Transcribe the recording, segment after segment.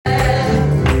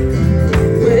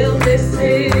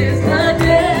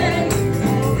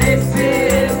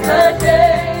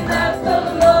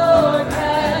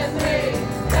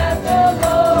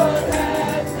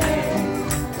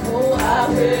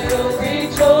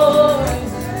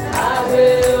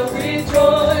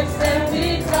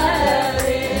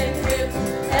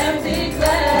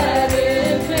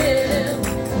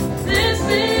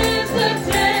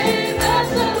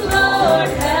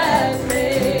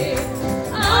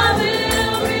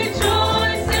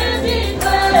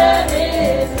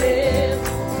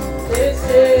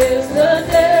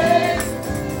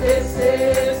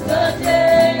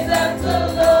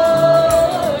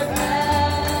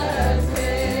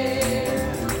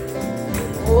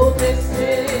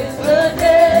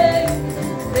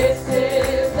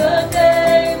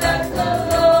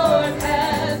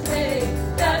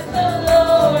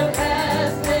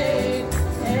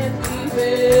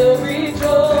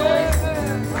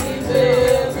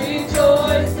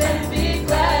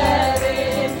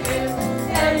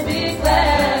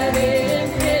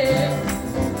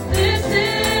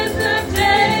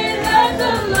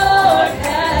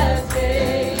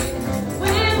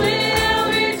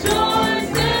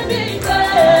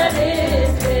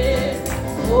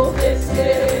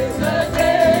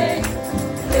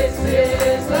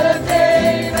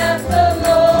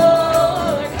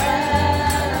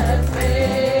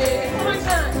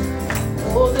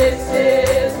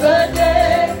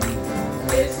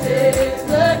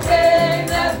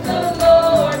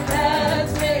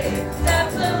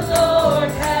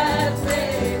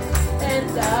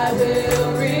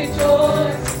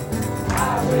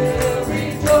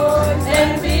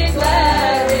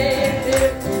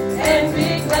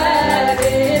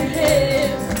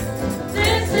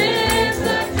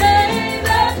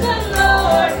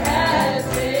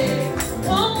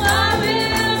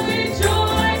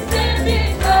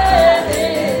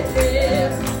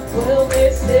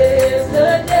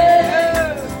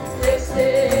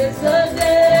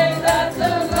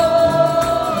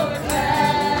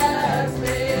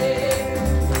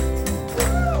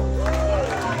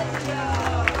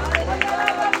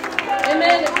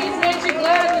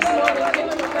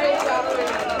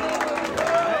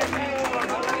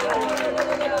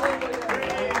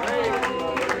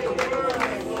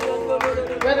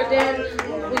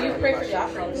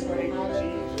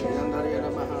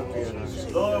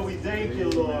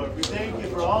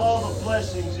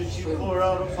blessings that you pour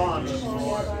out upon us,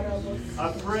 Lord.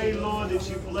 I pray, Lord, that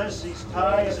you bless these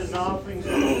tithes and offerings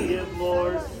that we give,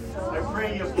 Lord. I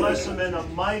pray you bless them in a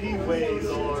mighty way,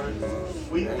 Lord.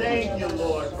 We thank you,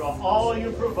 Lord, for all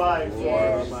you provide for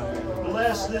us.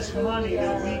 Bless this money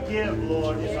that we give,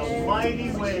 Lord, in a mighty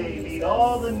way. Meet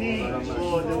all the needs,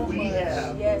 Lord, that we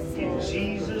have. In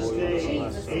Jesus' name,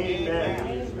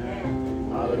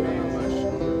 amen. Hallelujah.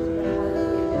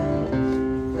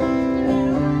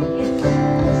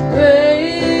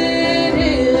 Great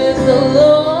is the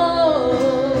Lord,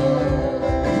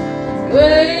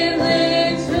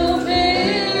 greatly to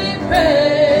be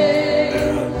praised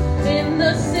in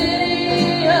the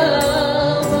city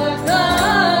of our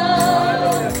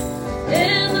God,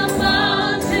 in the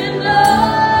mountain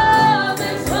of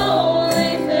His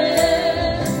holiness,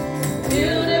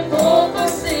 beautiful for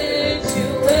situation.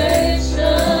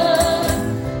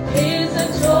 He's the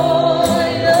joy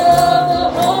of the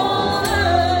whole earth.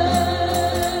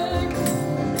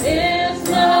 Is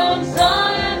Mount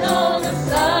Zion on the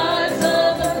sides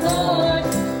of the Lord,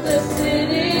 the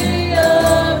city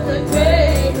of the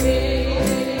great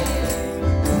King.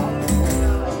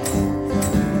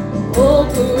 Oh,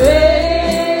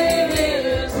 great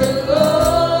is the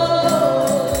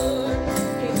Lord,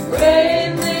 He's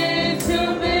greatly to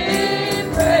be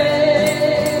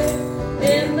praised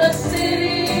in the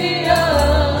city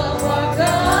of our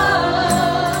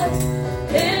God,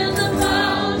 in the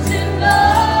mountain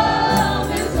of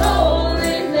His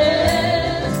holiness,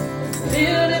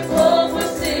 beautiful for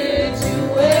situation.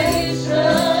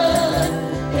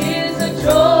 He's the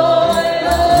joy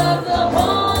of the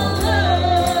whole earth.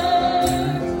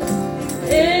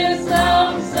 Is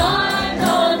Mount Zion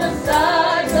on the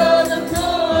sides of the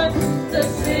north, the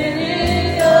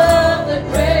city of the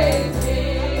great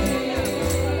King.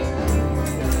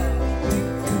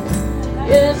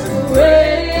 Yes,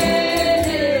 great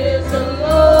is the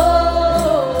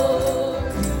Lord,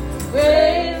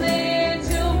 greatly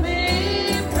to be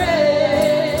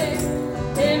praised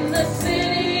in the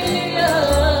city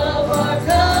of our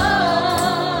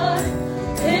God,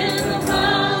 in the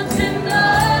mountain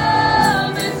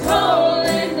of His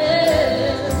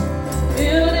holiness,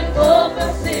 beautiful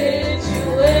for situation.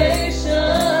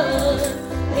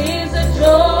 He's the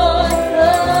joy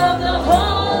of the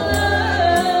whole earth.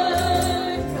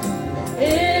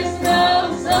 Is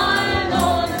Mount Zion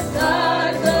on the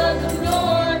sides of the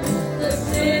north, the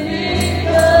city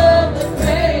of the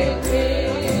great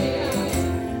King.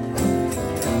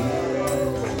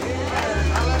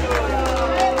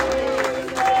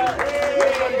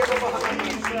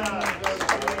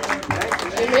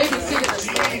 You may be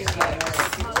seated.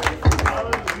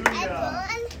 Hallelujah.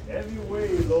 Every way,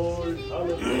 Lord.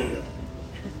 Hallelujah.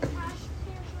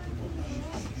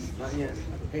 Not yet.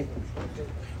 Hey.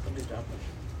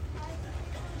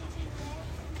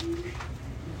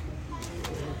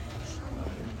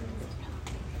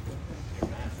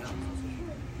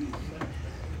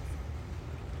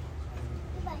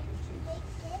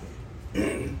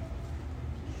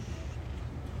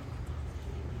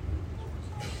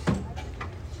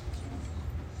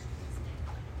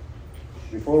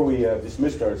 Before we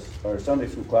dismissed our Sunday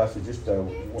school classes, just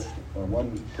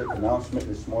one quick announcement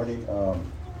this morning. Of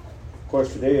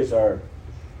course, today is our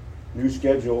new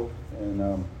schedule,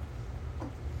 and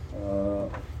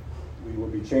we will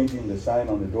be changing the sign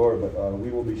on the door, but we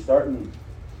will be starting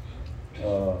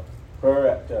prayer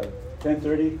at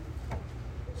 10:30.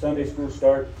 Sunday school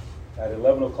start at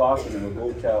 11 o'clock, and then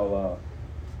we'll go till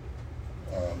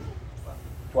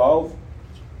 12.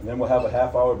 And then we'll have a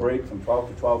half-hour break from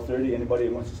 12 to 12:30. Anybody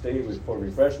that wants to stay for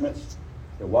refreshments,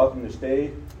 they're welcome to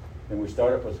stay. Then we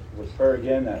start up with prayer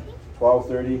again at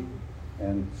 12:30,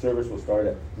 and service will start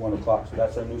at 1 o'clock. So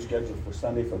that's our new schedule for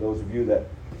Sunday for those of you that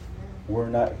were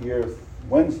not here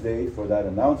Wednesday for that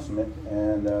announcement.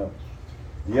 And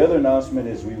the other announcement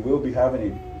is we will be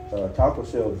having a taco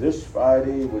sale this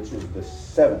Friday, which is the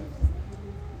 7th.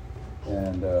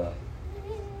 And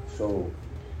so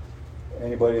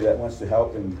anybody that wants to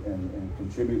help and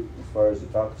contribute as far as the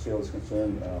taco sale is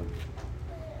concerned,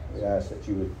 we ask that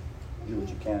you would do what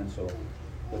you can. So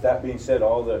with that being said,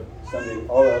 all the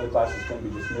other classes can be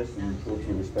dismissed and go to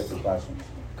your respective classrooms.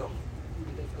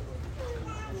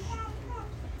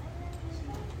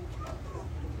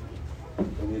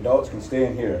 And the adults can stay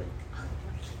in here.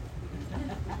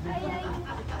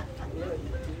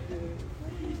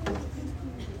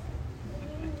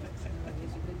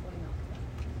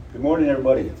 Good morning,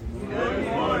 everybody. Good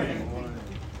morning.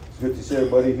 It's good to see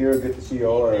everybody here. Good to see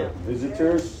all our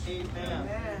visitors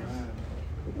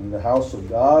in the house of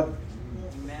God.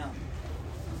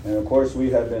 And of course,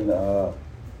 we have been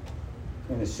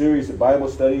in a series of Bible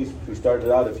studies. We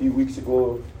started out a few weeks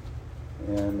ago,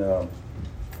 and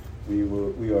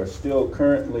we are still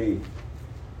currently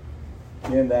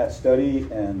in that study,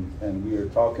 and we are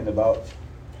talking about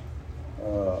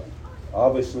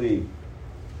obviously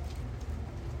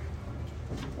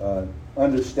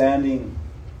understanding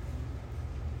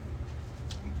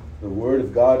the Word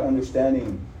of God,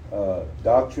 understanding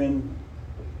doctrine.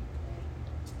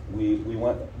 We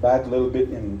went back a little bit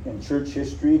in church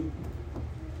history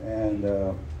and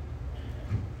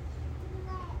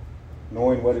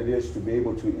knowing what it is to be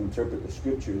able to interpret the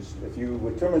Scriptures. If you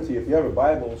would turn with me, if you have your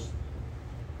Bibles,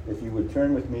 if you would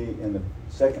turn with me in the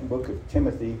second book of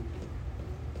Timothy,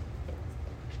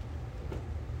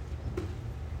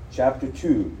 chapter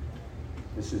 2.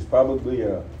 This is probably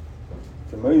a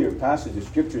familiar passage of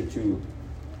Scripture to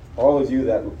all of you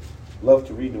that love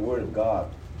to read the Word of God.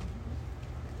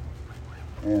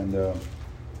 And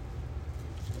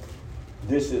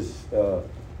this is,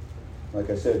 like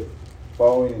I said,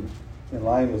 following in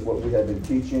line with what we have been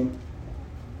teaching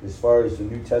as far as the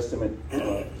New Testament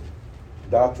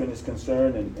doctrine is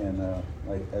concerned. And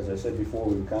like as I said before,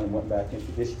 we kind of went back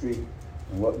into history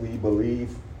and what we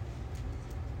believe,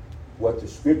 what the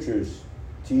Scriptures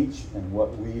teach, and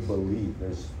what we believe.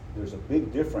 There's a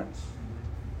big difference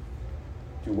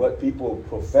to what people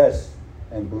profess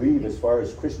and believe as far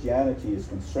as Christianity is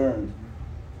concerned,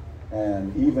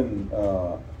 and even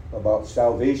about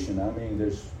salvation. I mean,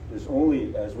 there's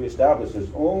only, as we established,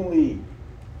 there's only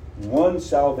one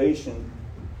salvation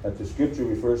that the Scripture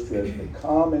refers to as the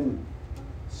common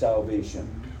salvation.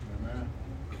 Amen.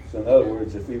 So in other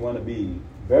words, if we want to be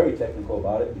very technical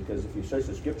about it, because if you search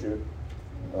the Scripture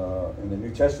in the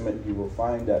New Testament, you will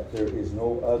find that there is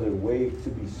no other way to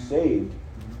be saved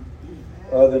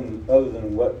other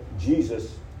than what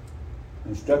Jesus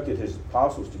instructed his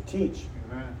apostles to teach.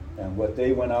 Amen. And what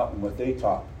they went out and what they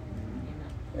taught.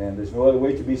 Amen. And there's no other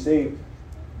way to be saved.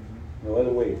 No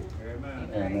other way. Amen.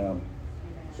 And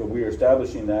so we are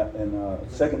establishing that in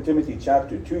 2 Timothy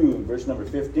chapter 2, verse number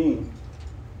 15.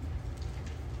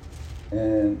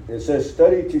 And it says,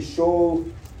 "Study to show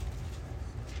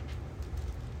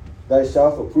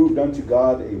thyself approved unto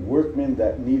God, a workman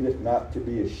that needeth not to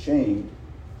be ashamed,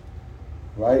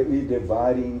 rightly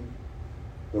dividing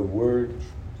the word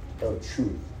of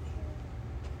truth."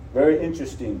 Very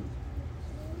interesting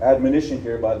admonition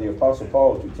here by the Apostle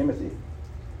Paul to Timothy,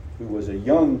 who was a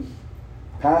young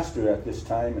pastor at this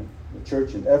time in the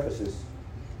church in Ephesus.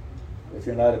 If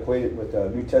you're not acquainted with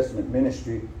New Testament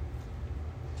ministry,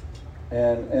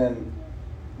 and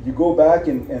you go back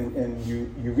and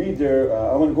you read there,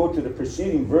 I want to go to the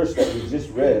preceding verse that we just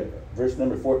read, verse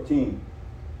number 14.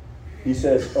 He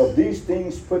says, "Of these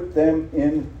things put them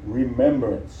in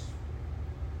remembrance,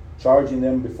 charging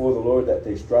them before the Lord that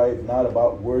they strive not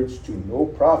about words to no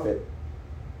profit,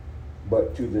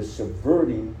 but to the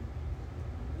subverting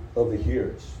of the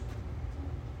hearers."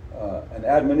 An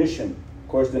admonition.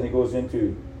 Of course, then he goes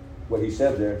into what he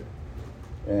said there.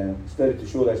 And study to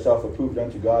show thyself approved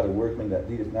unto God, a workman that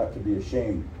needeth not to be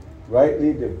ashamed,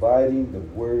 rightly dividing the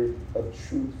word of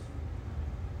truth.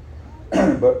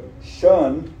 But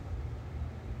shun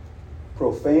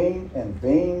profane and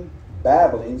vain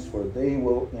babblings, for they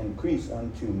will increase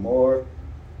unto more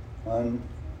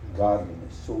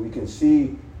ungodliness. So we can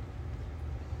see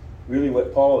really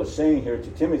what Paul is saying here to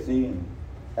Timothy, and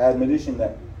admonition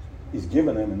that he's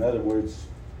given him. In other words,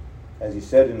 as he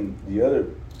said in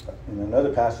another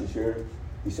passage here,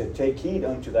 he said, "Take heed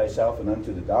unto thyself and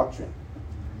unto the doctrine."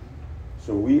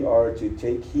 So we are to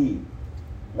take heed.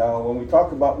 Now,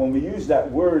 when we use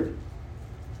that word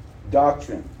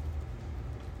doctrine,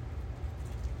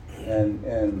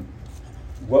 and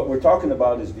what we're talking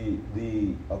about is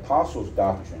the apostles'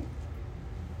 doctrine,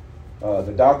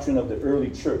 the doctrine of the early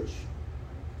church.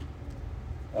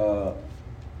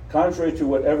 Contrary to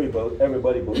what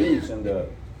everybody believes in the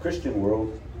Christian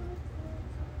world,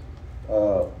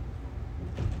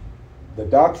 the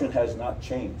doctrine has not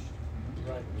changed.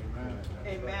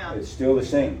 Amen. It's still the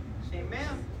same.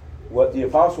 Amen. What the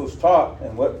apostles taught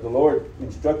and what the Lord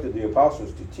instructed the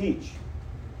apostles to teach.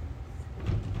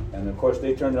 And of course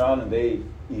they turned around and they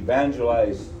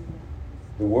evangelized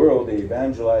the world. They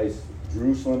evangelized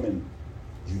Jerusalem and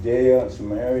Judea and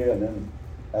Samaria, and then,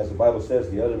 as the Bible says,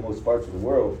 the othermost parts of the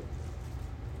world.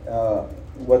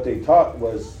 What they taught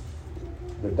was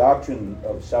the doctrine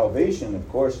of salvation, of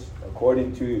course,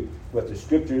 according to what the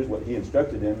Scriptures, what he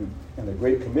instructed them in the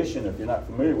Great Commission. If you're not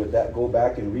familiar with that, go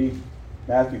back and read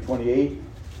Matthew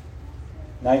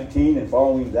 28:19 and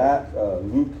following that,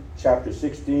 Luke chapter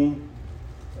 16,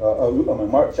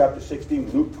 Mark chapter 16,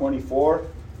 Luke 24,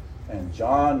 and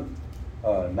John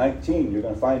 19, you're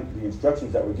going to find the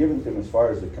instructions that were given to him as far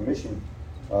as the commission,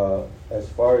 as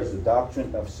far as the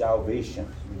doctrine of salvation.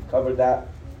 We covered that.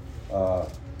 I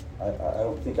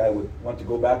don't think I would want to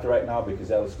go back to right now because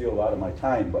that would steal a lot of my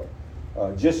time, but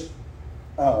just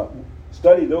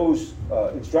study those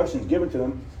instructions given to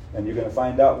them, and you're going to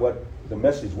find out what the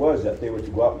message was that they were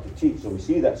to go out and to teach. So we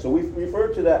see that. So we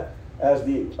refer to that as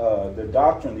the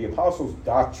doctrine, the apostles'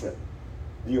 doctrine.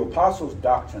 The apostles'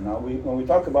 doctrine. Now, when we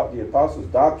talk about the apostles'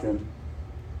 doctrine,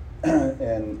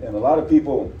 and a lot of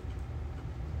people,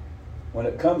 when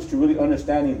it comes to really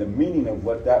understanding the meaning of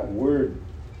what that word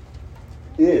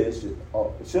is, it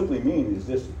simply means is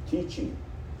this teaching.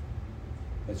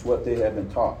 It's what they have been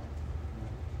taught.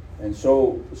 And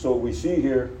so we see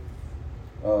here,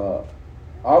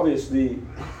 obviously,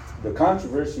 the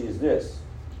controversy is this.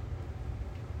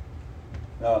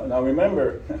 Now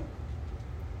remember,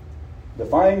 the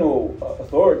final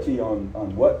authority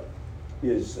on what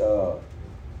is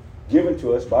given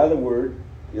to us by the Word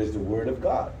is the Word of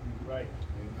God. Right.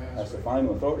 That's the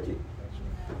final authority.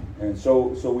 And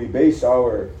so we base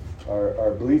our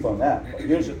belief on that. But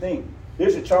here's the thing.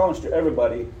 Here's a challenge to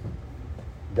everybody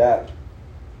that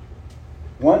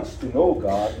wants to know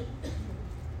God,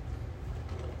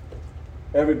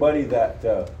 everybody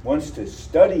that wants to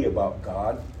study about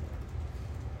God,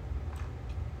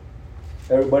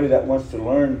 everybody that wants to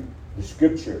learn the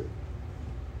Scripture.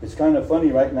 It's kind of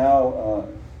funny right now,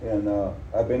 and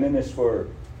I've been in this for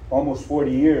almost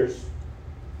 40 years,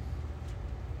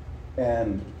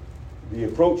 and the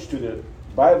approach to the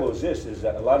Bible is this, is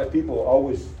that a lot of people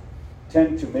always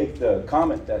tend to make the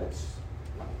comment that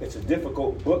it's a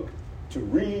difficult book to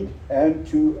read and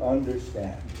to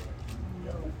understand.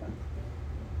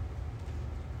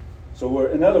 So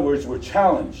in other words, we're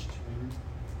challenged.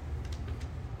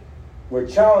 We're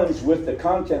challenged with the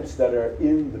contents that are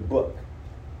in the book.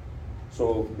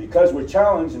 So because we're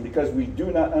challenged and because we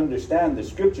do not understand the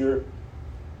Scripture,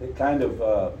 it kind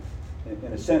of,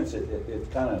 in a sense,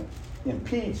 it kind of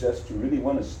impedes us to really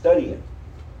want to study it.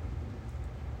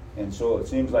 And so it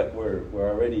seems like we're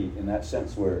already, in that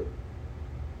sense, we're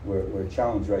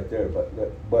challenged right there.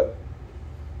 But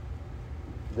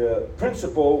the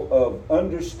principle of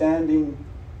understanding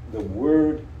the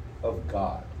Word of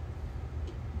God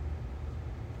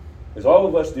is all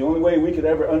of us, the only way we could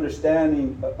ever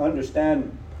understand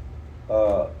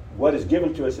what is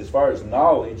given to us as far as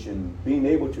knowledge and being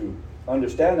able to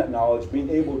understand that knowledge, being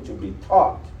able to be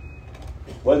taught,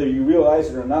 whether you realize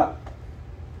it or not.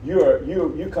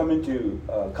 You come into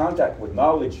contact with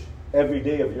knowledge every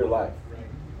day of your life.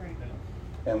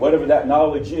 And whatever that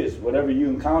knowledge is, whatever you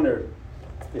encounter,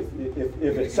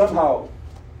 if it somehow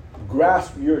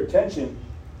grasps your attention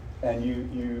and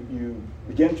you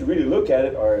begin to really look at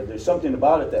it, or there's something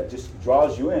about it that just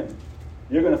draws you in,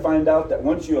 you're going to find out that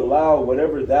once you allow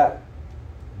whatever that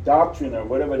doctrine or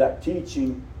whatever that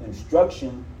teaching,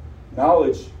 instruction,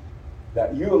 knowledge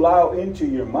that you allow into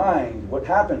your mind, what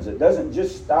happens? It doesn't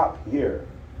just stop here.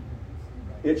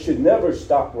 It should never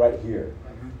stop right here.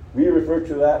 We refer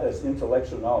to that as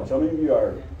intellectual knowledge. How many of you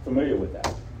are familiar with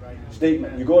that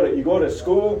statement? You go to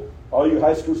school, all you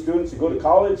high school students, you go to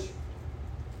college,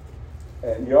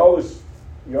 and you're always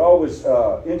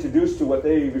introduced to what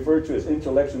they refer to as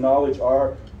intellectual knowledge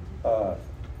or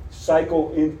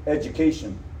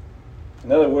psycho-education.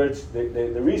 In other words,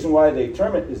 the reason why they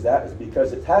term it is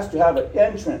because it has to have an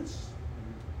entrance.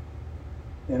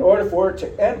 In order for it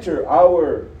to enter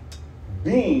our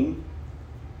being,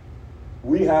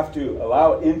 we have to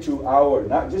allow it into our,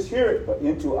 not just hear it, but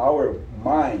into our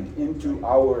mind, into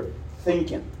our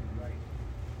thinking.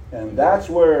 And that's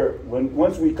where,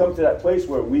 once we come to that place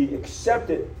where we accept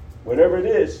it, whatever it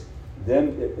is, then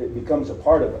it becomes a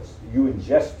part of us. You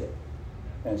ingest it.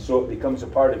 And so it becomes a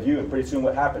part of you, and pretty soon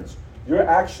what happens? You're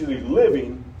actually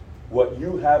living what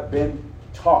you have been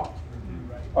taught,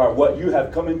 or what you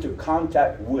have come into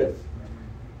contact with.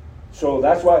 So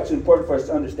that's why it's important for us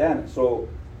to understand it. So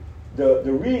the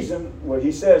reason, what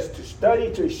he says, to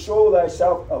study to show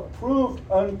thyself approved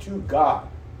unto God.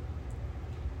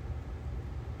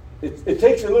 It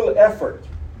takes a little effort.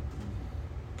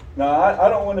 Now, I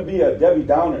don't want to be a Debbie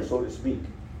Downer, so to speak.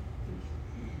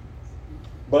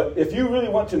 But if you really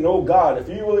want to know God, if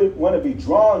you really want to be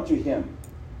drawn to Him,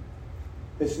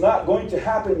 it's not going to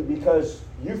happen because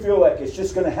you feel like it's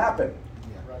just going to happen.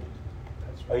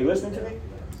 Are you listening to me?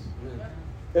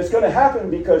 It's going to happen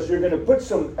because you're going to put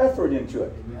some effort into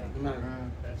it.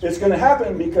 It's going to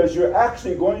happen because you're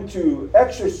actually going to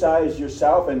exercise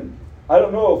yourself. And I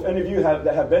don't know if any of you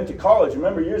that have been to college.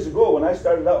 Remember years ago when I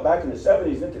started out back in the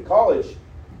 70s into college,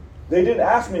 they didn't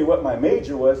ask me what my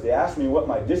major was. They asked me what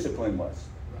my discipline was.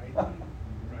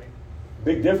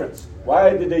 Big difference.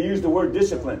 Why did they use the word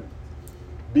discipline?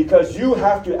 Because you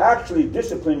have to actually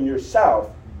discipline yourself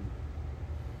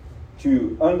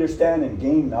to understand and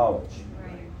gain knowledge.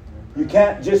 You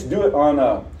can't just do it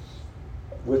on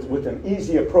with an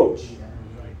easy approach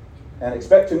and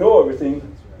expect to know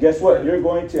everything. Guess what? You're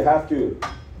going to have to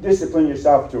discipline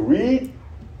yourself to read,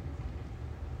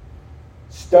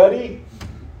 study,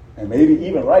 and maybe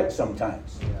even write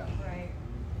sometimes.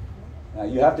 Now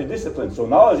you have to discipline. So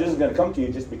knowledge isn't going to come to you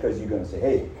just because you're going to say,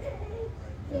 hey,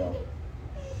 you know.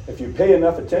 If you pay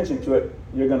enough attention to it,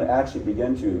 you're going to actually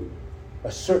begin to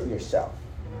assert yourself.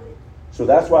 So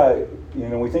that's why, you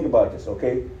know, we think about this,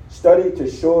 okay? Study to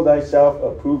show thyself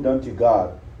approved unto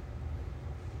God,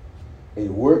 a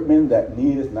workman that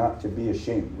needeth not to be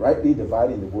ashamed, rightly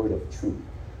dividing the word of truth.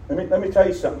 Let me tell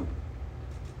you something.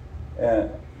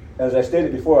 As I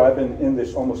stated before, I've been in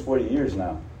this almost 40 years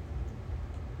now,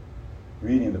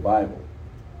 reading the Bible.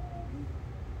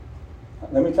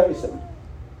 Let me tell you something.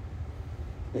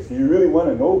 If you really want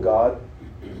to know God,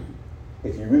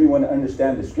 if you really want to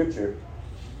understand the Scripture,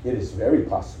 it is very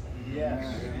possible.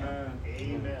 Yes. Amen.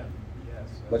 Amen. Yes.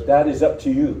 But that is up to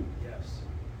you. Yes.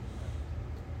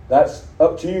 That's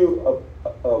up to you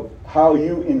of how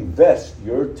you invest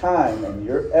your time and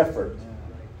your effort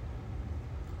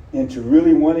into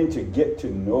really wanting to get to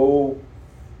know,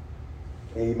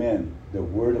 amen, the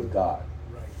Word of God.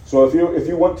 Right. So if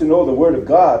you want to know the Word of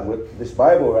God with this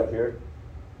Bible right here,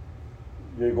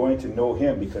 you're going to know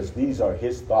Him because these are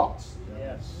His thoughts.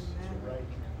 Yes. That's right.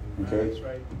 Okay? That's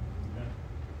right. Amen.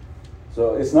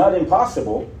 So it's not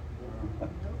impossible.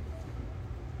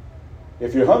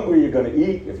 If you're hungry, you're going to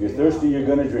eat. If you're thirsty, you're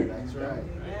going to drink. That's right.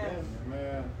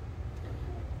 Amen.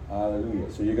 Hallelujah.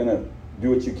 So you're going to do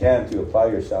what you can to apply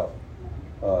yourself.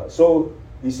 So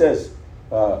he says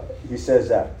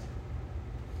that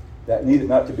needed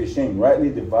not to be ashamed, rightly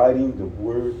dividing the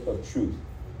word of truth.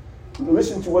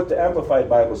 Listen to what the Amplified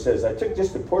Bible says. I took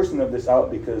just a portion of this out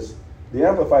because the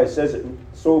Amplified says it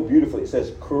so beautifully. It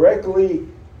says, correctly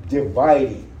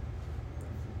dividing,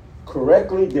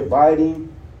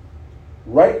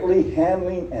 rightly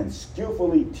handling, and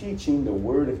skillfully teaching the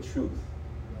word of truth.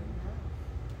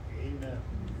 Amen.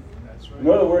 That's right. In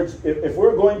other words, if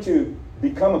we're going to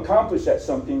become accomplished at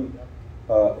something,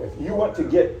 if you want to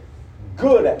get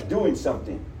good at doing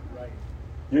something,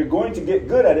 you're going to get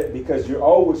good at it because you're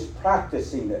always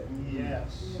practicing it.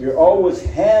 Yes. You're always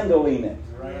handling it.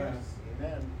 Right.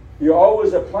 Amen. You're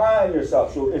always applying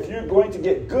yourself. So if you're going to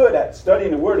get good at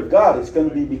studying the Word of God, it's going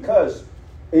to be because,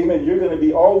 amen, you're going to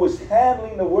be always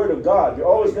handling the Word of God. You're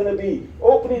always going to be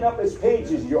opening up its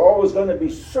pages. You're always going to be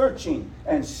searching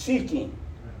and seeking.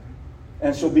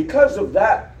 And so because of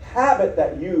that habit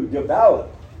that you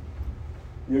develop,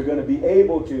 you're going to be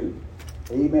able to,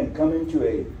 amen, come into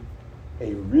a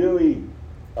really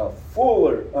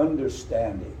fuller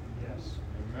understanding. Yes.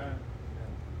 Amen.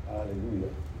 Hallelujah.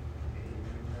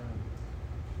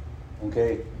 Amen.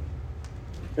 Okay.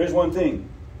 Here's one thing.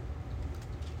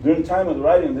 During the time of the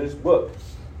writing of this book,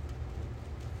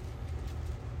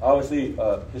 obviously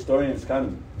historians kind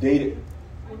of date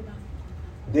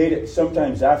it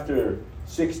sometimes after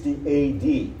 60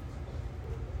 AD.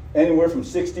 Anywhere from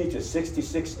 60 to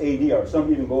 66 AD, or some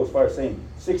even go as far as saying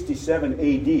 67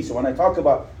 AD. So when I talk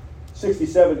about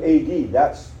 67 AD,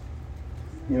 that's,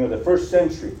 the first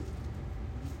century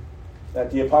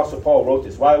that the Apostle Paul wrote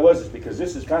this. Why was this? Because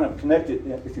this is kind of connected,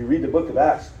 if you read the book of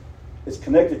Acts, it's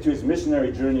connected to his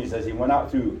missionary journeys as he went out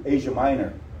through Asia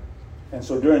Minor. And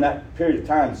so during that period of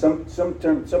time,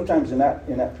 sometimes in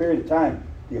that period of time,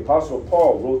 the Apostle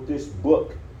Paul wrote this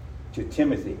book to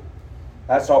Timothy.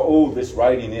 That's how old this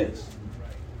writing is.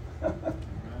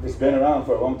 It's been around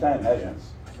for a long time, hasn't it?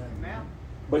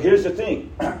 But here's the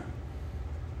thing.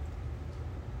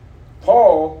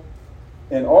 Paul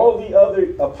and all the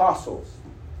other apostles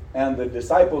and the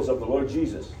disciples of the Lord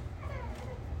Jesus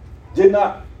did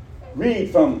not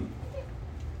read from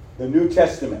the New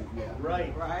Testament.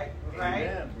 Right.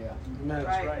 Amen. Amen.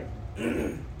 That's right.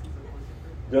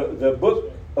 The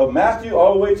book of Matthew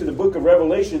all the way to the book of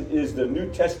Revelation is the New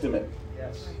Testament.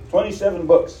 Yes. 27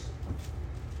 books.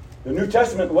 The New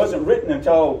Testament wasn't written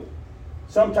until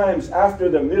sometimes after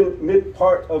the mid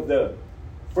part of the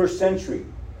first century,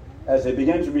 as they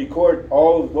began to record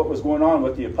all what was going on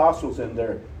with the apostles and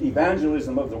their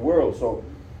evangelism of the world. So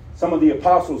some of the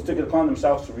apostles took it upon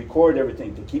themselves to record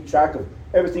everything, to keep track of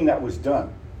everything that was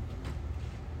done.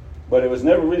 But it was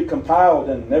never really compiled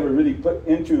and never really put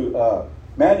into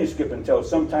manuscript until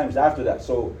sometimes after that.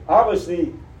 So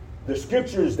obviously the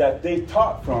scriptures that they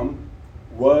taught from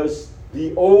was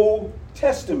the Old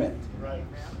Testament. Right.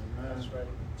 That's right.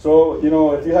 So,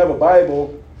 if you have a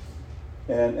Bible,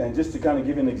 And just to kind of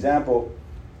give you an example,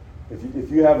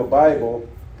 if you have a Bible,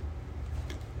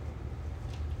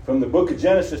 from the book of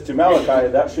Genesis to Malachi,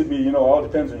 that should be, all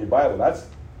depends on your Bible.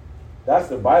 That's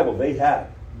the Bible they had.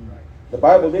 The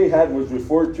Bible they had was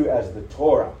referred to as the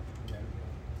Torah,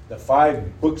 the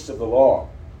 5 books of the law,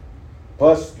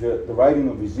 plus the writing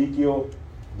of Ezekiel,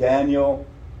 Daniel,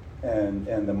 and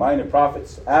the minor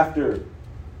prophets after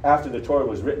the Torah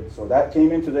was written. So that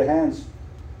came into their hands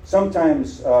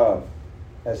sometimes,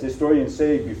 as historians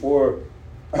say, before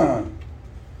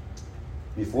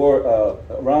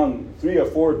around 3 or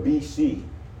 4 BC.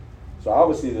 So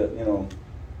obviously the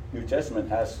New Testament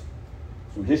has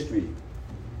some history.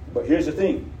 But here's the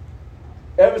thing.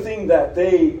 Everything that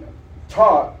they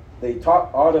taught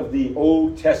out of the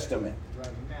Old Testament. Right.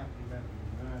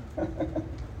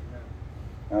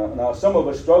 Amen. Now some of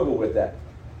us struggle with that.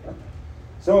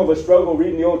 Some of us struggle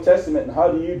reading the Old Testament, and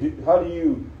how do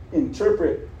you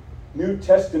interpret New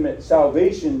Testament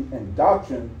salvation and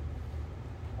doctrine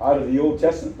out of the Old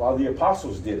Testament? While the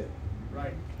apostles did it.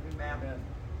 Right. Amen.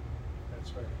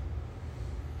 That's right.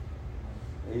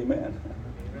 Amen.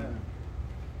 Amen.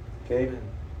 Okay.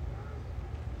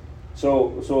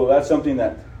 So that's something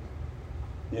that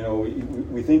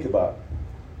we think about.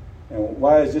 And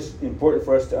why is this important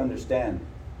for us to understand?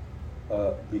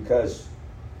 Because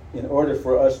in order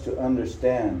for us to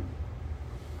understand,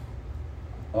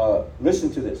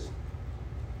 listen to this.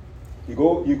 You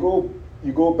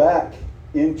go back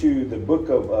into the book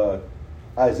of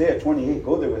Isaiah 28.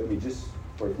 Go there with me just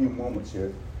for a few moments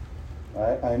here.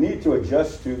 I need to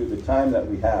adjust to the time that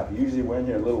we have. Usually we're in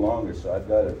here a little longer, so I've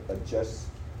got to adjust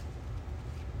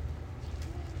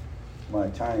my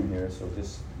time here. So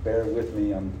just bear with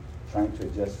me. I'm trying to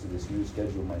adjust to this new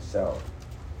schedule myself.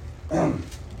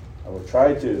 I will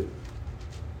try to.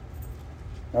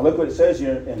 Now look what it says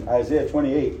here in Isaiah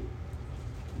 28.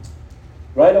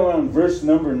 Right around verse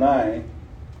number 9.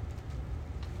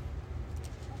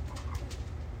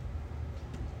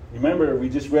 Remember, we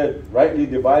just read, rightly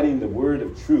dividing the word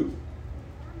of truth.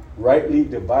 Rightly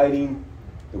dividing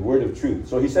the word of truth.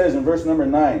 So he says in verse number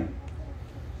 9,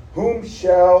 whom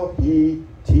shall he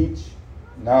teach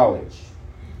knowledge?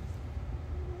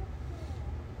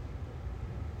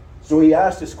 So he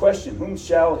asked this question, whom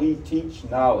shall he teach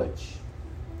knowledge?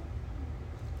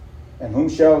 And whom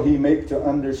shall he make to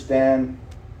understand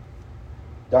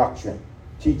doctrine,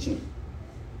 teaching?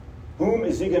 Whom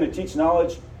is he going to teach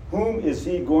knowledge? Whom is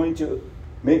he going to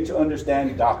make to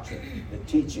understand doctrine, the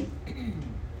teaching?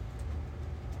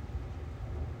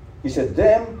 He said,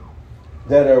 them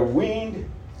that are weaned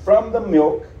from the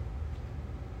milk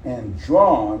and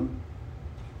drawn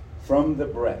from the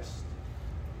breast.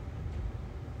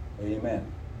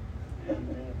 Amen.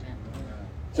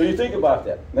 So you think about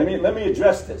that. Let me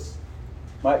address this.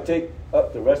 Might take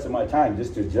up the rest of my time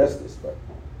just to address this, but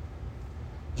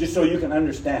just so you can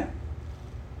understand.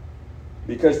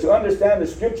 Because to understand the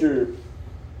scripture,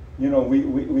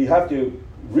 we have to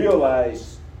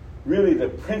realize really the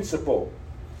principle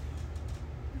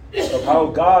of how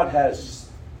God has,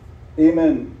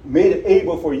 amen, made it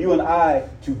able for you and I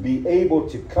to be able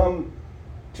to come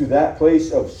to that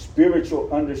place of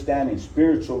spiritual understanding,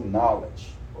 spiritual knowledge.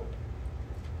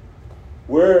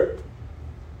 Where,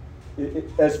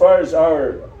 as far as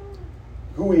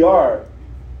who we are,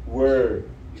 we're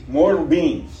mortal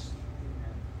beings.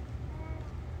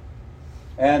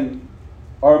 And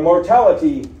our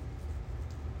mortality,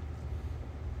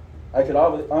 I could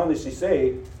honestly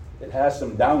say, it has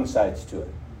some downsides to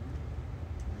it.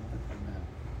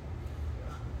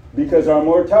 Because our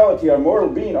mortality, our mortal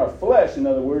being, our flesh, in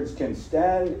other words, can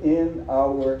stand in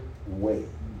our way.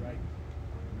 Right.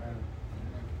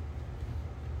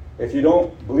 If you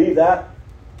don't believe that,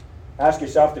 ask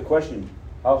yourself the question,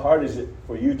 how hard is it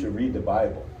for you to read the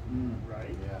Bible? Right.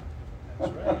 Yeah.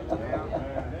 That's right.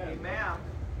 Amen.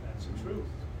 That's the truth.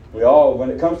 We all, when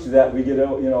it comes to that, we get,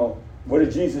 what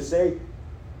did Jesus say?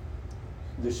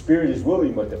 The spirit is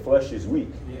willing, but the flesh is weak.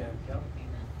 Yeah.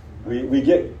 We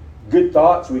get good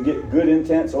thoughts, we get good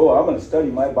intents. Oh, I'm going to study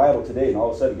my Bible today, and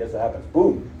all of a sudden, guess what happens?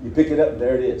 Boom, you pick it up, and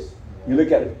there it is. You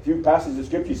look at a few passages of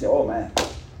scripture, you say, oh man,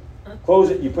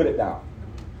 close it, you put it down.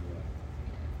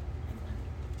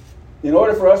 In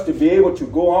order for us to be able to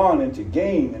go on and to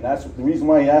gain, and that's the reason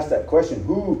why he asked that question,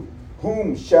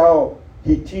 whom shall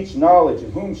he teach knowledge,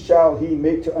 and whom shall he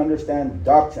make to understand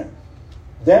doctrine?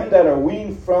 Them that are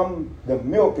weaned from the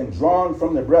milk and drawn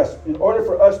from the breast. In order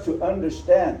for us to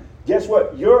understand, guess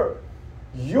what? Your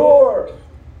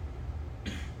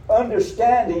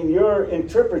understanding, your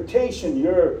interpretation,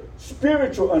 your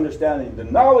spiritual understanding, the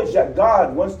knowledge that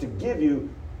God wants to give you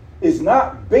is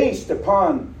not based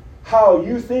upon how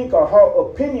you think or how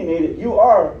opinionated you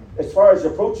are as far as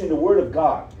approaching the Word of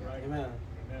God. Amen.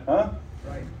 Huh?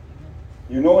 Right.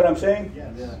 You know what I'm saying?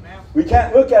 Yes. We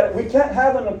can't look at it. We can't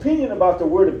have an opinion about the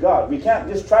Word of God. We can't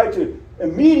just try to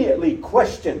immediately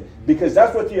question, because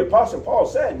that's what the Apostle Paul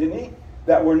said, didn't he?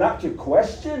 That we're not to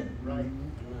question. Right.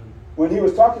 When he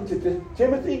was talking to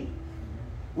Timothy,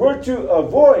 we're to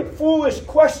avoid foolish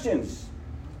questions.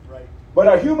 Right. But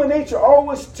our human nature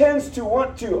always tends to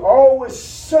want to always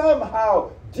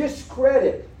somehow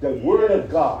discredit the Word of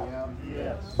God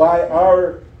Yes. by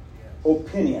our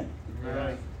opinion.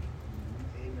 Right.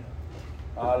 Amen.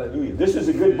 Hallelujah. This is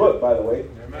a good book, by the way.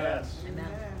 Yes. Amen.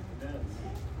 Amen.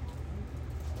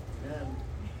 Amen.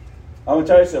 I'm going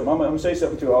to tell you something. I'm going to say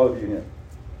something to all of you here.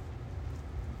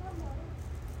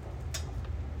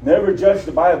 Never judge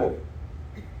the Bible,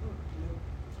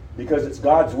 because it's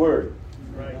God's Word.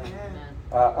 Right.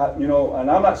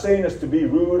 And I'm not saying this to be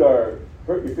rude or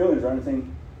hurt your feelings or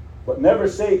anything, but never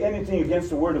say anything against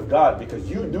the Word of God, because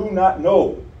you do not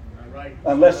know Right.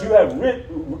 unless you have read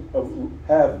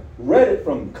it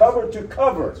from cover to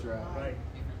cover. That's right. Right.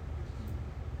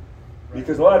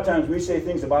 Because a lot of times we say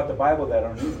things about the Bible that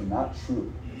are really not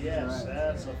true. Yes, Right.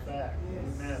 that's a fact.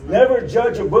 Amen. Never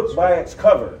judge a book by its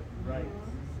cover. Right.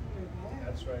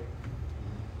 That's right.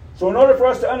 So in order for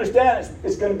us to understand,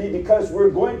 it's going to be because we're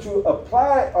going to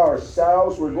apply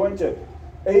ourselves. We're going to,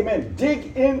 amen,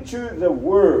 dig into the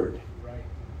Word Right.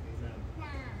 Amen.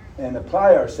 and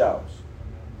apply ourselves.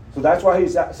 So that's why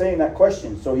he's saying that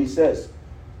question. So he says,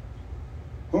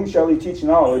 whom shall he teach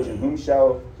knowledge, and whom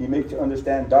shall he make to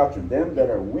understand doctrine? Them that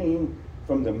are weaned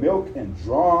from the milk and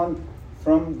drawn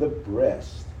from the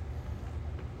breast.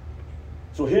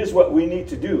 So here's what we need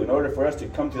to do in order for us to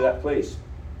come to that place.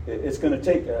 It's going to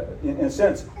take, in a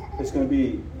sense, it's going to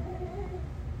be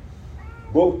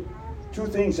both two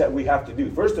things that we have to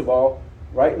do. First of all,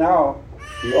 right now,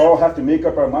 we all have to make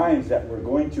up our minds that we're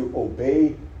going to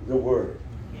obey the Word.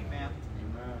 Amen.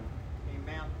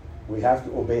 Amen. We have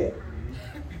to obey it.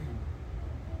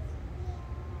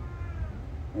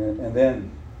 And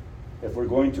then, if we're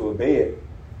going to obey it,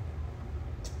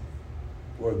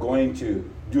 we're going to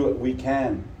do what we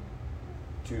can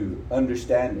to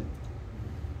understand it,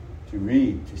 to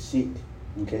read, to seek.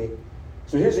 Okay?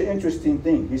 So here's an interesting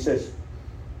thing. He says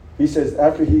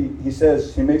after he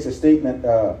makes a statement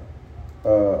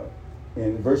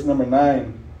in verse number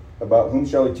 9 about whom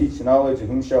shall he teach knowledge and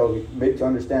whom shall he make to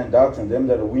understand doctrine, them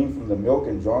that are weaned from the milk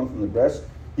and drawn from the breast.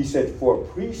 He said, for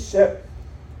precept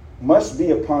must be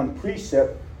upon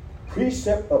precept,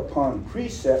 precept upon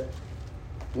precept,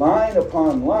 line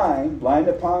upon line,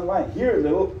 here a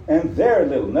little and there a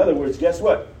little. In other words, guess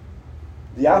what?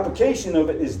 The application of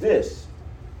it is this.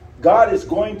 God is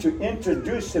going to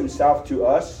introduce himself to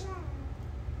us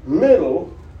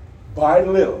little by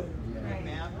little.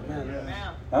 Amen. Amen.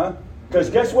 Huh?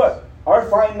 Because guess what? Our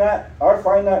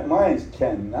finite minds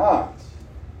cannot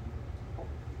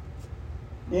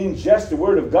ingest the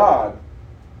Word of God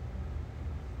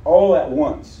all at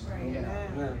once.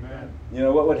 Amen. You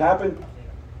know what would happen?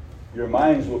 Your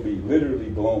minds will be literally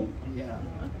blown. Yeah.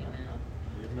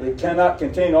 It cannot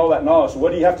contain all that knowledge. So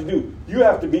what do you have to do? You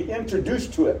have to be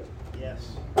introduced to it.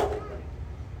 Yes.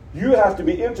 You have to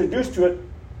be introduced to it,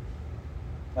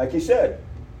 like he said.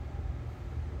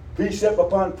 Precept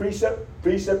upon precept,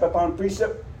 precept upon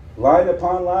precept, line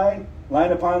upon line,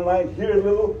 here a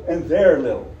little and there a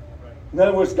little. In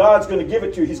other words, God's going to give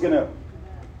it to you. He's going to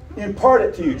impart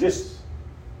it to you. Just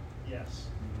Yes.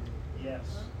 Yes.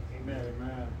 Amen.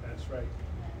 Amen. That's right.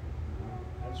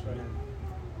 That's right.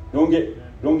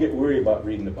 don't get worried about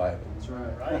reading the Bible. That's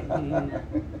right. Right. Right.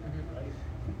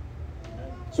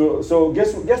 So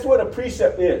guess what a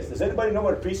precept is? Does anybody know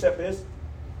what a precept is?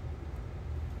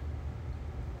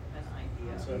 An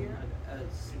idea. It's A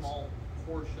small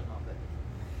portion of it.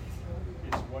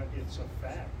 It's a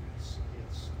fact.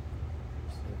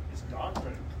 It's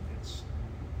doctrine. It's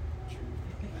truth.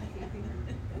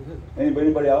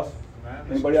 Anybody else?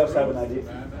 Anybody else have an idea?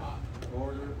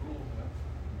 Oh,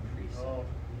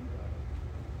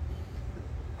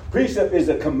 Precept is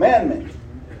a commandment.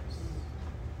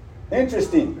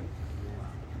 Interesting.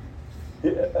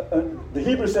 The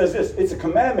Hebrew says this. It's a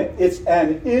commandment. It's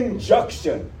an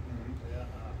injunction.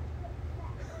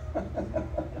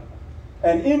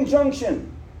 An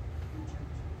injunction.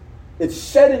 It's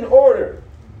set in order.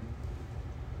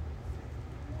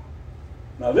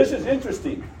 Now this is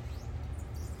interesting.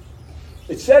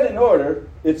 It's set in order.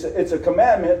 It's a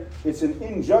commandment. It's an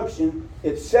injunction.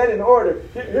 It's set in order.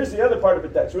 Here's the other part of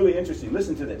it that's really interesting.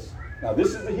 Listen to this. Now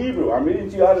this is the Hebrew. I'm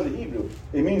reading to you out of the Hebrew.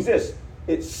 It means this.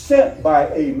 It's sent by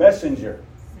a messenger.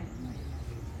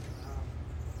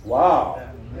 Wow.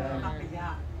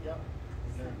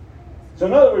 So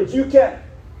in other words, you can't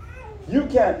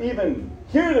even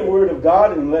hear the word of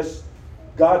God unless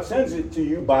God sends it to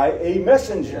you by a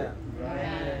messenger.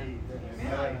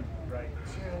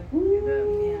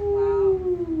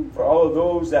 For all of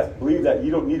those that believe that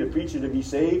you don't need a preacher to be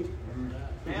saved,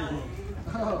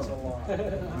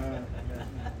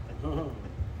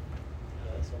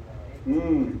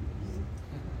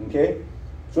 okay?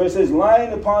 So it says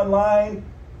line upon line,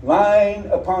 line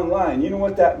upon line. You know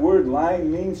what that word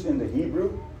line means in the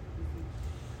Hebrew?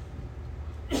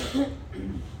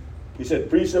 He said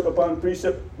precept upon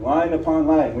precept, line upon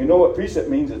line. We know what precept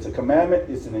means. It's a commandment.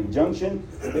 It's an injunction.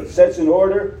 It sets an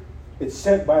order. It's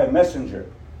sent by a messenger.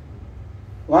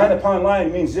 Line upon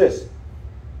line means this.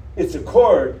 It's a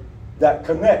cord that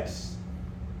connects.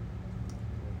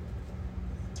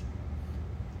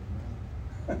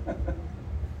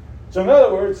 So in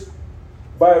other words,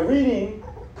 by reading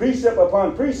precept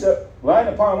upon precept, line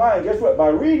upon line, guess what? By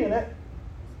reading it,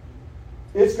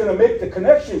 it's going to make the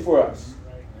connection for us.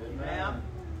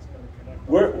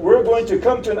 We're going to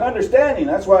come to an understanding.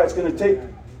 That's why it's going to take,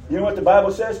 you know what the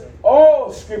Bible says?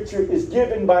 All Scripture is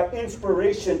given by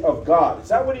inspiration of God. Is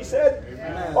that what he said?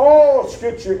 Amen. All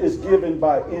Scripture is given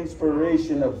by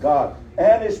inspiration of God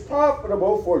and is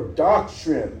profitable for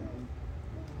doctrine.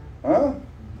 Huh?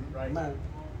 Right.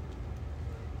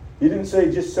 He didn't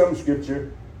say just some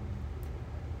Scripture.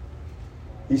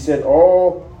 He said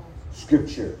all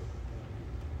Scripture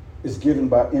is given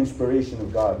by inspiration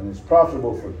of God and is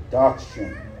profitable for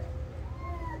doctrine.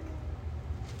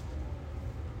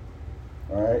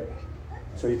 All right?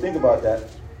 So you think about that.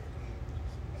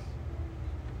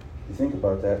 You think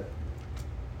about that.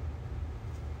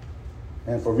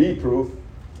 And for reproof,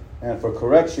 and for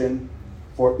correction,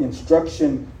 for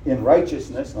instruction in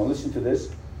righteousness. Now listen to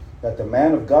this. That the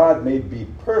man of God may be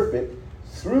perfect,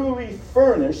 truly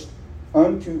furnished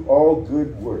unto all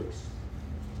good works.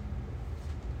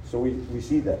 So we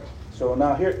see that. So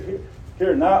now here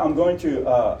now I'm going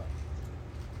to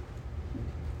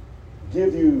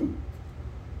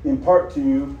impart to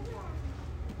you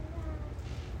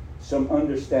some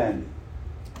understanding.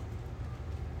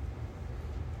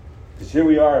 Because here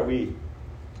we are, we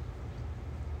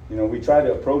try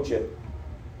to approach it.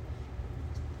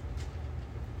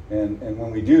 And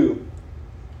when we do,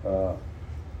 go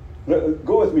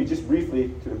with me just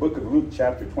briefly to the book of Luke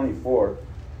chapter 24.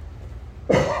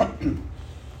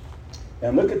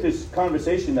 And look at this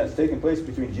conversation that's taking place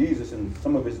between Jesus and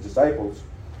some of his disciples.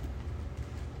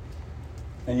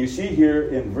 And you see here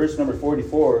in verse number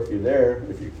 44, if you're there,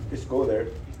 if you just go there,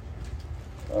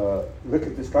 look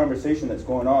at this conversation that's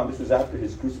going on. This was after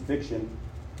his crucifixion.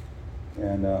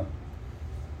 And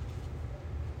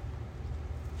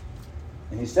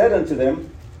he said unto them,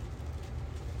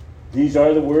 these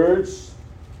are the words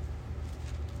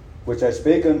which I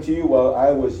spake unto you while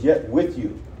I was yet with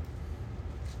you,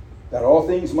 that all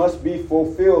things must be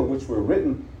fulfilled which were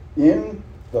written in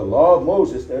the law of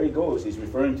Moses. There he goes. He's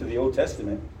referring to the Old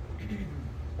Testament.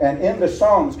 And in the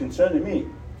Psalms concerning me.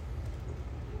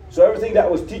 So everything that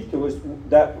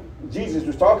that Jesus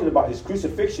was talking about, his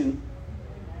crucifixion,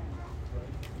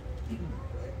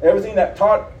 everything that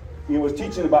he was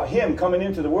teaching about him coming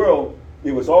into the world,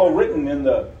 it was all written in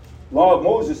the law of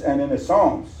Moses and in the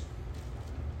Psalms.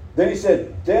 Then he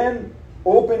said, then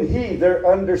open he their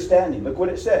understanding. Look what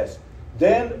it says.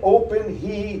 Then open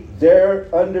he their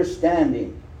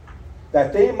understanding,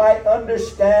 that they might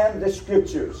understand the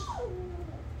Scriptures.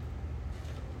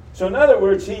 So in other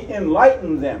words, he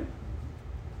enlightened them.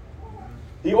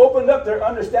 He opened up their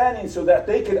understanding so that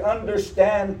they could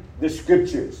understand the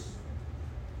Scriptures.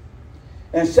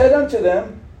 And said unto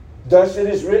them, thus it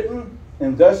is written,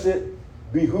 and thus it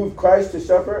behooved Christ to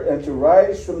suffer and to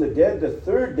rise from the dead the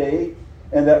third day,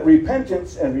 and that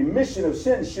repentance and remission of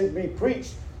sins should be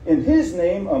preached in his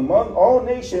name among all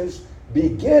nations,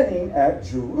 beginning at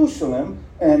Jerusalem,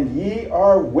 and ye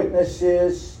are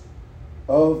witnesses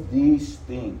of these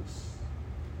things.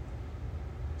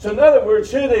 So in other words,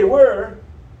 here they were,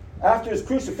 after his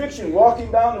crucifixion,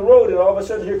 walking down the road, and all of a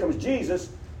sudden here comes Jesus,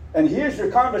 and here's their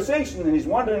conversation, and he's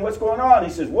wondering what's going on. He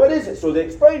says, what is it? So they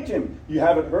explained to him, you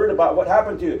haven't heard about what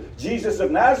happened to Jesus of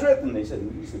Nazareth? And they said,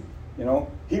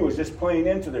 he was just playing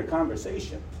into their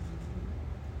conversation.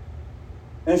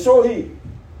 And so he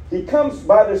comes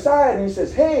by their side and he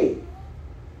says, hey,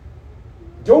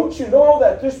 don't you know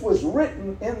that this was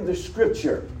written in the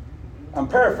Scripture? I'm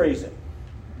paraphrasing.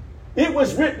 It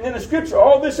was written in the Scripture.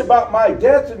 All this about my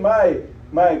death and my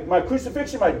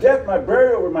crucifixion, my death, my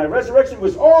burial, or my resurrection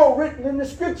was all written in the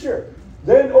Scripture.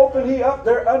 Then opened he up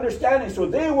their understanding, so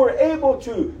they were able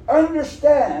to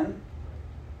understand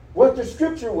what the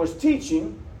scripture was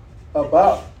teaching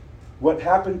about what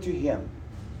happened to him.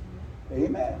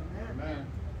 Amen. Amen.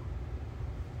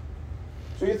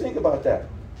 So you think about that.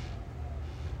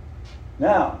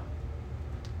 Now,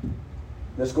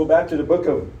 let's go back to the book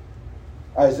of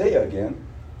Isaiah again,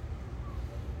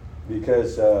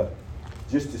 because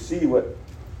just to see what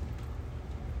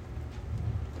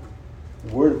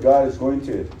the Word of God is going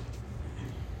to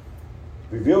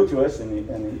reveal to us,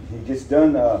 and he gets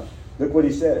done. Look what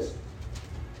he says.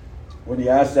 When he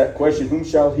asks that question, whom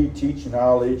shall he teach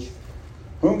knowledge?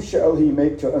 Whom shall he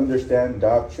make to understand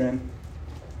doctrine?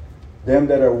 Them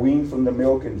that are weaned from the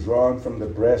milk and drawn from the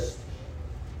breast.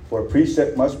 For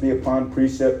precept must be upon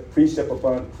precept, precept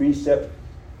upon precept,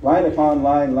 line upon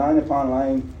line upon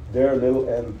line, there little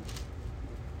and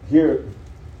here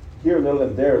little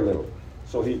and there little.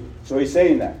 So he's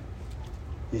saying that.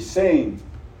 He's saying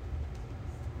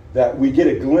that we get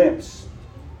a glimpse.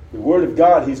 The Word of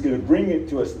God, He's going to bring it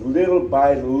to us little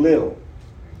by little.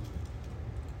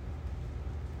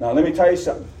 Now let me tell you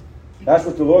something. That's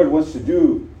what the Lord wants to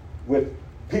do with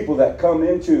people that come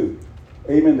into,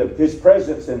 amen, His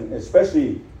presence, and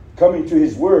especially coming to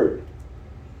His Word.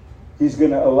 He's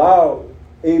going to allow,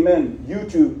 amen, you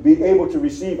to be able to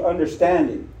receive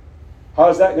understanding.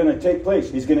 How's that going to take place?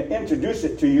 He's going to introduce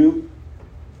it to you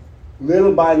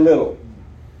little by little.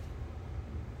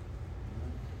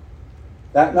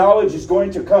 That knowledge is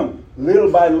going to come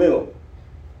little by little.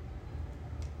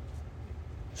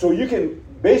 So you can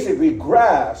basically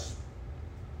grasp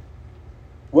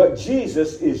what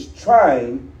Jesus is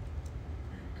trying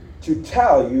to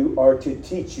tell you or to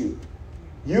teach you.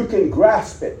 You can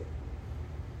grasp it.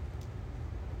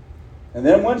 And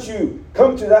then once you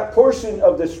come to that portion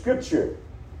of the scripture,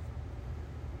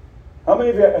 how many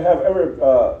of you have ever,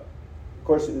 of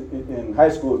course, in high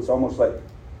school, it's almost like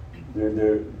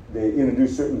they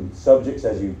introduce certain subjects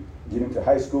as you get into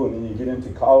high school and then you get into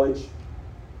college.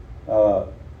 How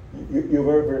many of you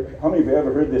have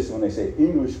ever heard this when they say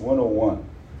English 101?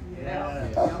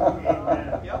 Yes.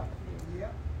 Yep.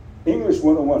 English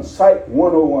 101, Psych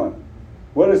 101.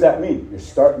 What does that mean? You're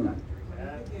starting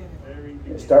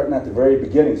at the very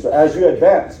beginning. So as you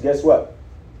advance, guess what?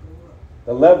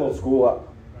 The levels go up.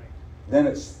 Then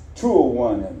it's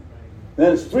 201, and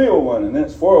then it's 301, and then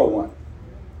it's 401.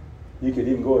 You could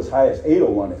even go as high as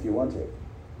 801 if you want to.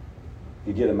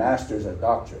 You get a master's or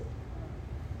doctorate.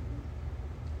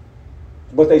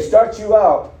 But they start you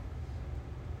out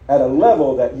at a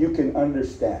level that you can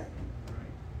understand.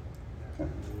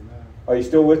 Are you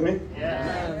still with me?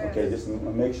 Yes. Okay, just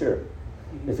make sure.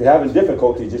 If you're having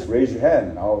difficulty, just raise your hand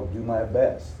and I'll do my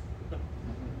best.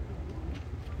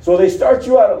 So they start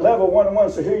you out at level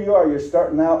 101. So here you are, you're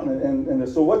starting out. And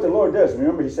so what the Lord does,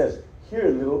 remember He says, here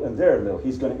a little and there a little.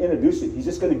 He's going to introduce it. He's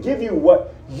just going to give you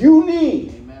what you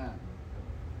need. Amen.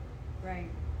 Right.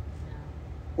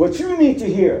 What you need to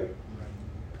hear.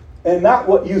 And not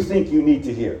what you think you need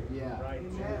to hear. Yeah. Right.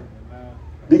 Amen.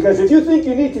 Because if you think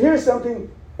you need to hear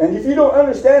something, and if you don't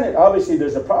understand it, obviously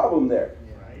there's a problem there.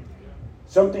 Right.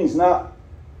 Something's not.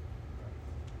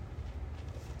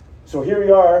 So here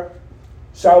we are.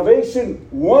 Salvation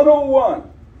 101.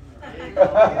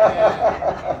 Amen.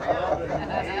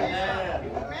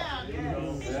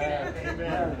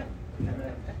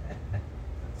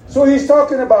 So he's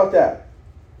talking about that.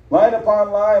 Line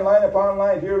upon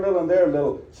line, here a little and there a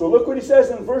little. So look what he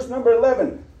says in verse number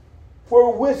 11.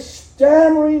 For with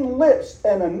stammering lips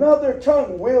and another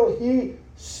tongue will he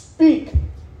speak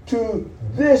to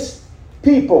this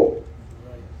people.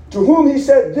 To whom he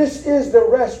said, this is the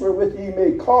rest wherewith ye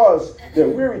may cause the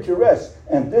weary to rest.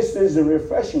 And this is the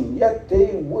refreshing. Yet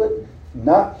they would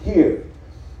not hear.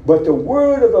 But the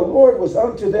word of the Lord was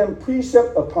unto them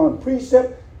precept upon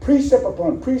precept, precept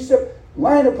upon precept,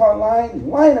 line upon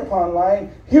line upon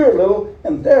line, here a little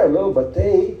and there a little, but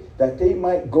that they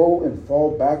might go and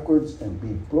fall backwards and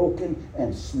be broken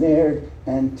and snared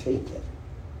and taken.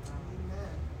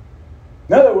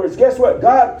 In other words, guess what?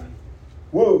 God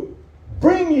will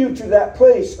bring you to that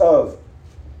place of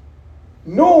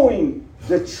knowing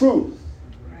the truth.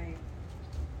 Right.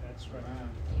 That's right.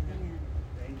 Amen.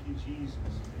 Thank you, Jesus.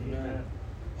 Amen.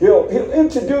 He'll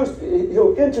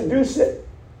introduce it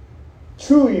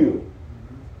to you.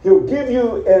 He'll give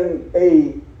you an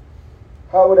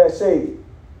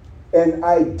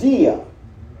idea.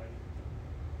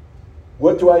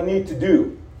 What do I need to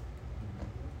do?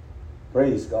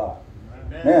 Praise God.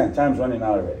 Amen. Man, time's running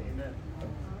out already. Amen.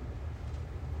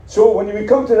 So when we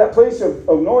come to that place of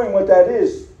knowing what that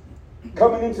is,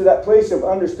 coming into that place of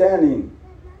understanding,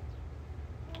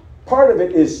 part of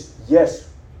it is, yes,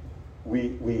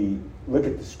 we look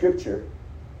at the scripture,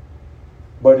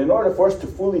 But in order for us to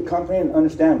fully comprehend and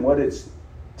understand what it's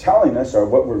telling us or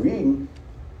what we're reading,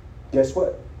 guess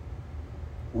what?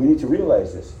 We need to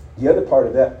realize this. The other part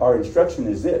of that, our instruction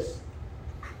is this.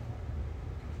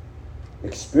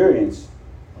 Experiencing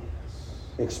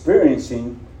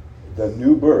the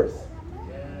new birth.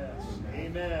 Yes.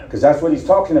 Amen. Because that's what he's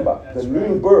talking about. That's the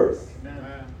new right. birth.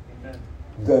 Amen. Amen.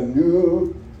 The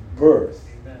new birth.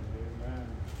 Amen.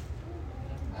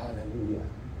 Hallelujah.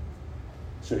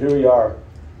 So here we are.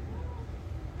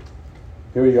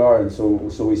 Here we are, and so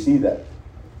we see that.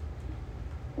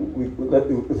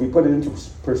 If we put it into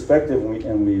perspective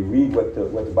and we read what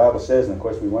the Bible says, and of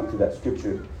course we went to that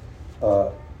scripture.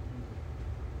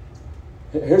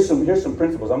 Here's some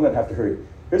principles. I'm going to have to hurry.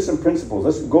 Here's some principles.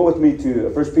 Let's go with me to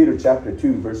 1 Peter chapter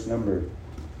 2, verse number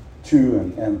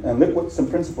 2, and look what some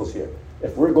principles here.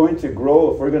 If we're going to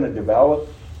grow, if we're going to develop,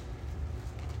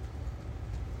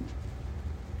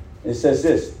 it says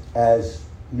this: as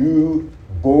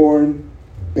newborn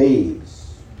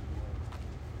babes,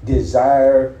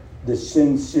 desire the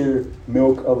sincere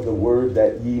milk of the word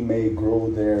that ye may grow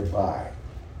thereby.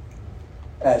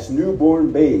 As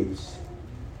newborn babes,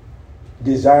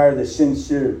 desire the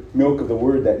sincere milk of the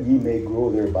word that ye may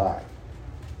grow thereby.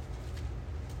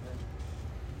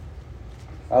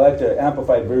 I like the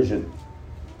Amplified Version.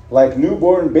 Like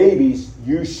newborn babies,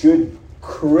 you should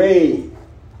crave.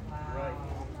 Right.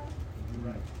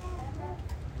 Right.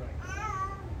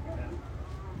 Right.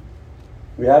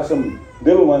 We have some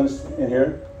little ones in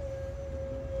here.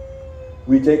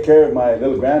 We take care of my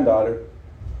little granddaughter,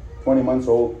 20 months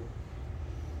old.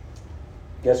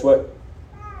 Guess what?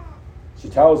 She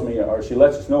tells me, or she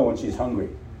lets us know when she's hungry.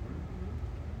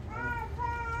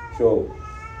 She'll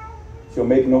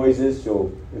make noises.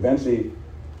 She'll eventually,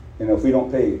 if we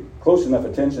don't pay close enough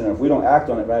attention, or if we don't act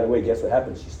on it right away, guess what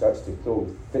happens? She starts to throw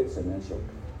fits, and then she'll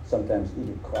sometimes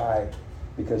even cry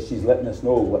because she's letting us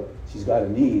know what she's got a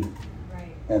need.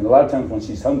 Right. And a lot of times when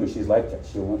she's hungry, she's like that.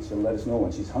 She'll let us know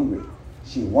when she's hungry.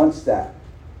 She wants that.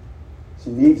 She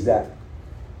needs that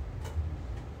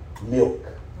milk.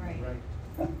 Right.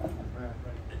 Right.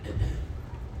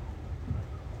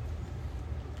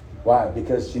 Why?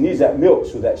 Because she needs that milk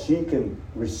so that she can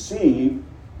receive,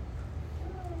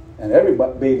 and every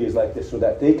baby is like this, so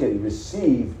that they can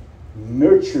receive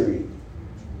nurturing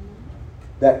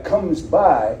that comes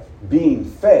by being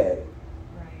fed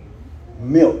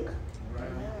milk.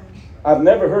 I've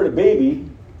never heard a baby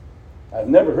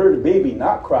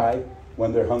not cry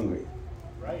when they're hungry.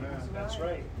 Right. That's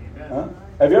right. Amen. Huh?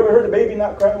 Have you ever heard a baby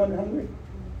not cry when they're hungry?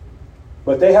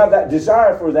 But they have that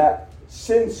desire for that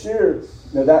sincere,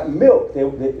 that milk.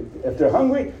 If they're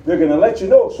hungry, they're going to let you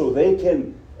know so they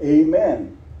can,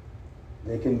 amen,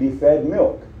 they can be fed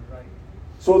milk. Right.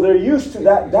 So they're used to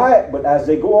that diet, but as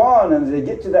they go on and they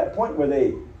get to that point where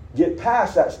they get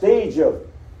past that stage of,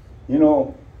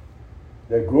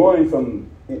 they're growing from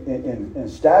in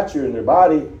stature in their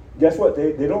body, guess what?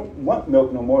 They don't want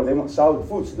milk no more. They want solid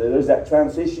food. So there's that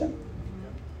transition.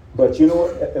 But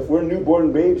if we're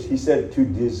newborn babes, he said to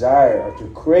desire, or to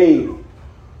crave,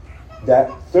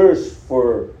 that thirst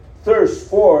for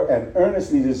and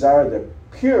earnestly desire the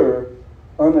pure,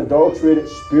 unadulterated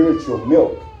spiritual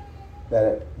milk,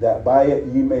 that by it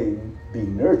ye may be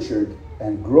nurtured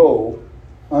and grow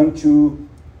unto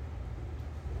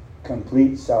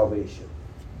complete salvation.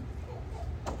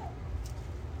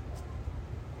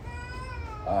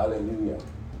 Hallelujah.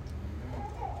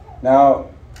 Now,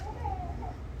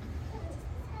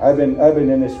 I've been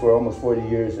in this for almost 40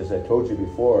 years, as I told you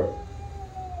before.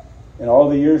 In all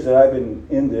the years that I've been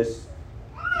in this,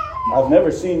 I've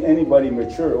never seen anybody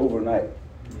mature overnight.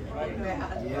 Right.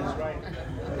 That's right.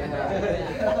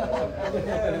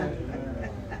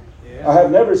 I have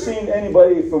never seen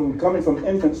anybody coming from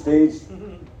infant stage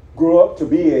grow up to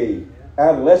be a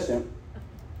adolescent,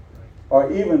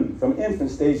 or even from infant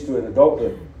stage to an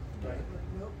adulthood. Right.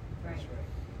 Right.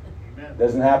 Amen.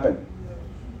 Doesn't happen.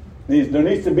 There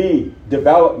needs to be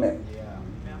development. Yeah.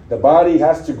 The body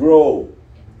has to grow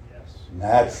Yes.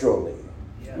 naturally.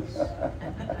 Yes.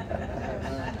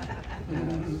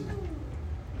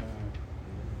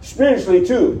 Spiritually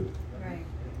too. Right.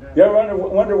 You ever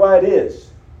wonder why it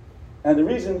is? And the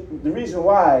reason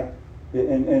why,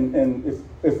 and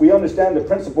if we understand the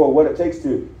principle of what it takes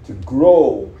to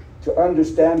grow, to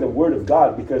understand the Word of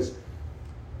God, because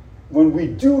when we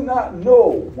do not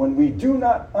know, when we do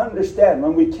not understand,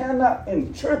 when we cannot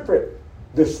interpret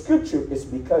the Scripture, it's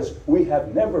because we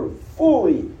have never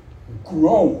fully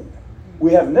grown.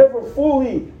 We have never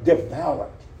fully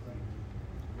developed.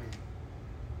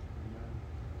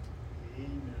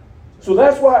 So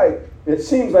that's why it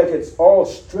seems like it's all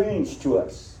strange to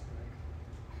us.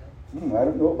 I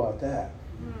don't know about that.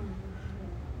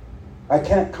 I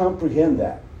can't comprehend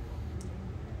that.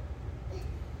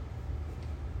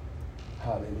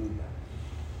 Hallelujah.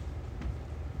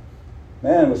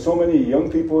 Man, with so many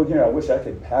young people in here, I wish I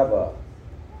could have a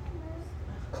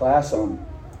class on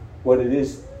what it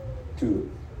is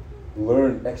to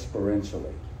learn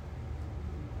experientially.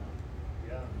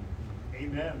 Yeah.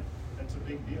 Amen. That's a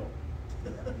big deal.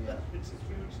 It's a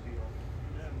huge deal.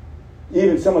 Amen.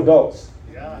 Even some adults.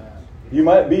 Yeah. You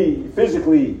might be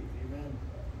physically Amen.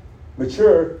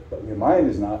 mature, but your mind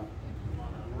is not.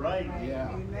 Right.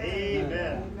 Yeah.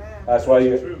 Amen. That's why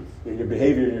That's the truth. your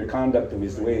behavior and your conduct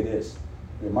is the way it is.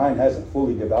 Your mind hasn't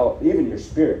fully developed, even your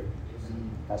spirit.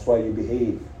 That's why you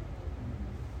behave.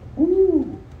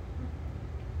 Woo!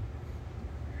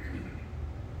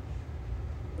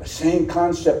 The same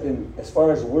concept as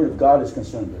far as the Word of God is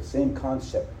concerned, the same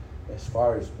concept as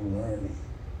far as learning.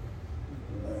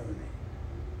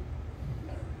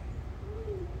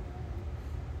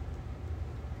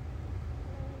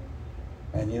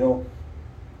 And you know,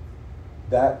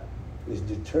 that is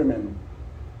determined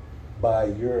by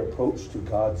your approach to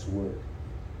God's Word.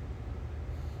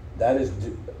 That is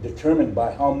determined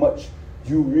by how much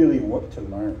you really want to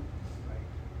learn.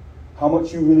 How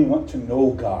much you really want to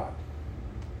know God.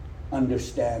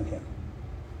 Understand Him.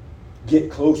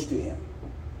 Get close to Him.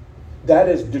 That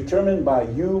is determined by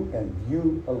you and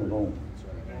you alone.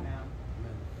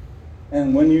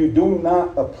 And when you do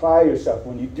not apply yourself,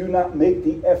 when you do not make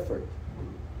the effort,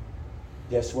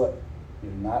 guess what?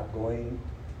 You're not going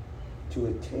to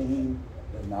attain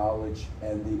the knowledge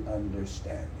and the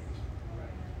understanding.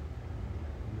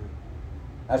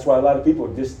 That's why a lot of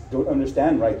people just don't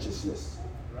understand righteousness.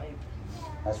 Right.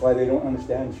 That's why they don't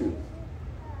understand truth.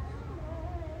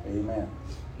 Amen.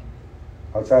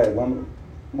 I'll try one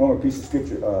more piece of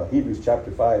scripture. Hebrews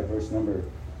chapter 5, verse number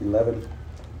 11.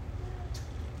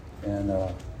 And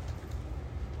I'm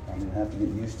going to have to get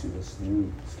used to this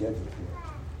new schedule here.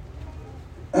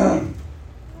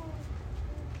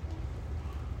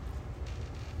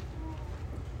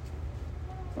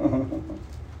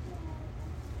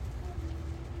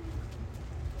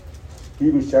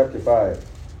 Hebrews chapter 5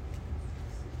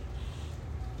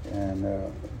 and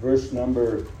verse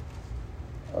number,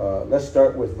 let's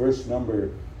start with verse number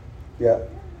 11.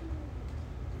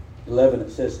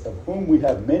 It says, of whom we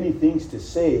have many things to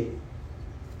say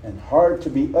and hard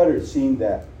to be uttered, seeing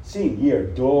ye are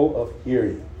dull of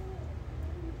hearing.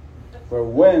 For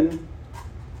when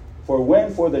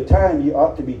for the time ye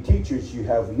ought to be teachers, you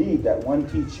have need that one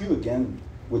teach you again,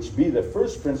 which be the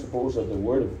first principles of the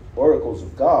word of oracles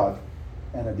of God,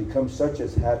 and have become such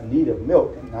as have need of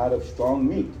milk and not of strong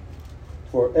meat.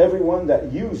 For everyone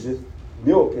that useth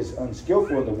milk is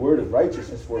unskillful in the word of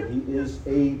righteousness, for he is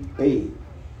a babe.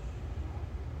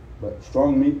 But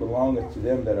strong meat belongeth to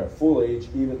them that are full age,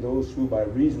 even those who by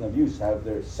reason of use have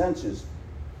their senses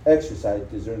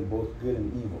exercised, discern both good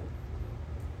and evil.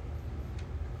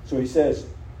 So he says,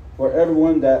 for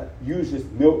everyone that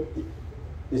useth milk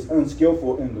is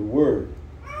unskillful in the word.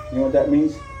 You know what that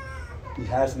means? He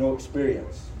has no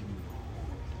experience.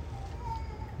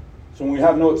 So when we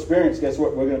have no experience, guess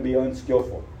what? We're going to be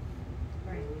unskillful.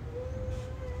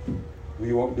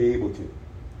 We won't be able to.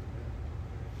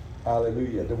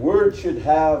 Hallelujah. The word should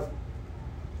have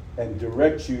and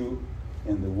direct you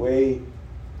in the way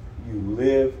you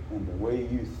live, and the way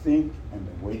you think, and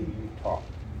the way you talk.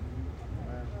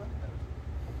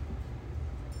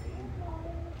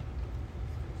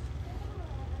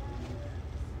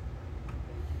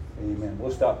 Amen.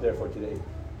 We'll stop there for today.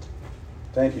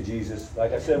 Thank you, Jesus.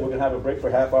 Like I said, we're going to have a break for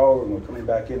a half hour, and we're coming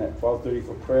back in at 12:30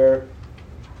 for prayer,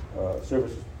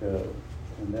 service,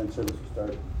 and then service will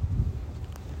start.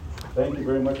 Thank you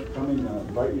very much for coming. I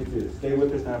invite you to stay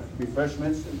with us and have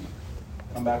refreshments and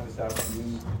come back this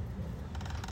afternoon.